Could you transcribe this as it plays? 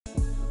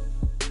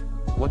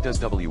What does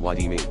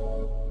WYD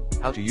mean?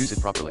 How to use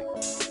it properly?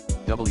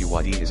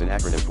 WYD is an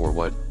acronym for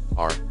What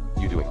Are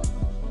You Doing?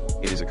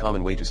 It is a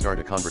common way to start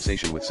a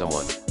conversation with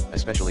someone,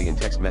 especially in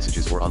text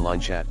messages or online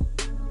chat.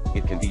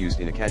 It can be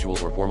used in a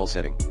casual or formal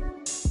setting.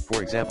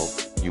 For example,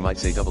 you might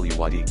say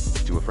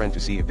WYD to a friend to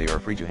see if they are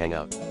free to hang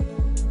out.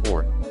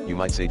 Or, you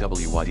might say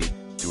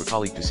WYD to a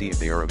colleague to see if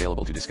they are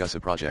available to discuss a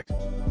project.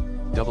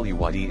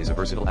 WYD is a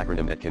versatile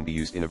acronym that can be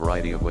used in a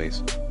variety of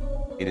ways.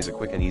 It is a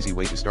quick and easy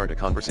way to start a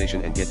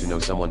conversation and get to know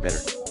someone better.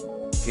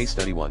 Case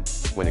study 1,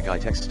 when a guy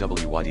texts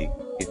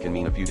WYD, it can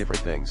mean a few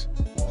different things.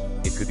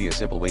 It could be a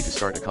simple way to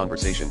start a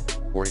conversation,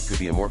 or it could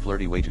be a more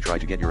flirty way to try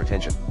to get your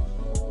attention.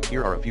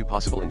 Here are a few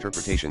possible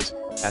interpretations.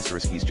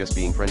 Asterisk, he's just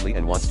being friendly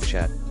and wants to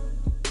chat.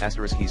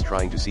 Asterisk, he's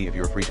trying to see if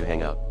you're free to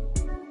hang out.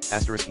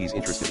 Asterisk, he's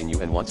interested in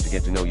you and wants to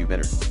get to know you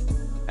better.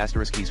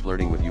 Asterisk, he's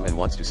flirting with you and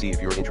wants to see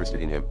if you're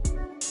interested in him.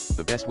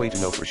 The best way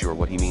to know for sure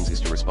what he means is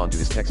to respond to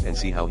his text and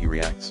see how he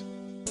reacts.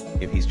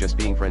 If he's just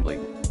being friendly,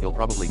 he'll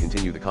probably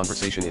continue the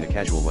conversation in a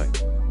casual way.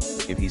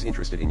 If he's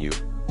interested in you,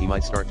 he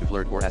might start to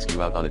flirt or ask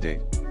you out on a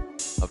date.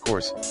 Of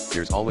course,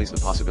 there's always the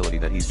possibility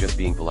that he's just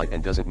being polite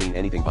and doesn't mean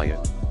anything by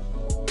it.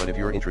 But if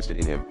you're interested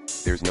in him,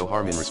 there's no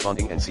harm in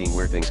responding and seeing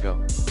where things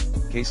go.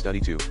 Case study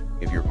 2,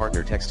 if your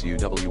partner texts you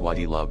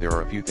WYD love, there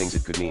are a few things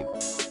it could mean.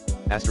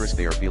 Asterisk,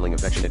 they are feeling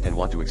affectionate and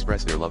want to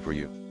express their love for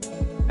you.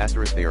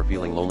 Asterisk, they are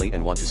feeling lonely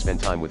and want to spend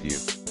time with you.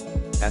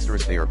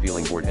 Asterisk, they are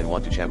feeling bored and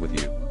want to chat with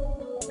you.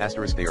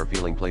 Asterisk, they are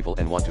feeling playful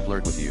and want to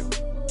flirt with you.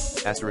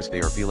 Asterisk,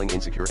 they are feeling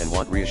insecure and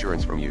want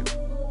reassurance from you.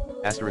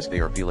 Asterisk, they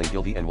are feeling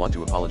guilty and want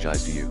to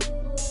apologize to you.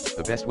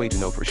 The best way to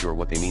know for sure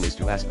what they mean is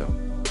to ask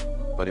them.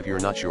 But if you're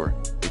not sure,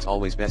 it's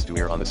always best to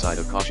err on the side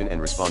of caution and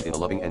respond in a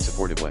loving and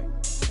supportive way.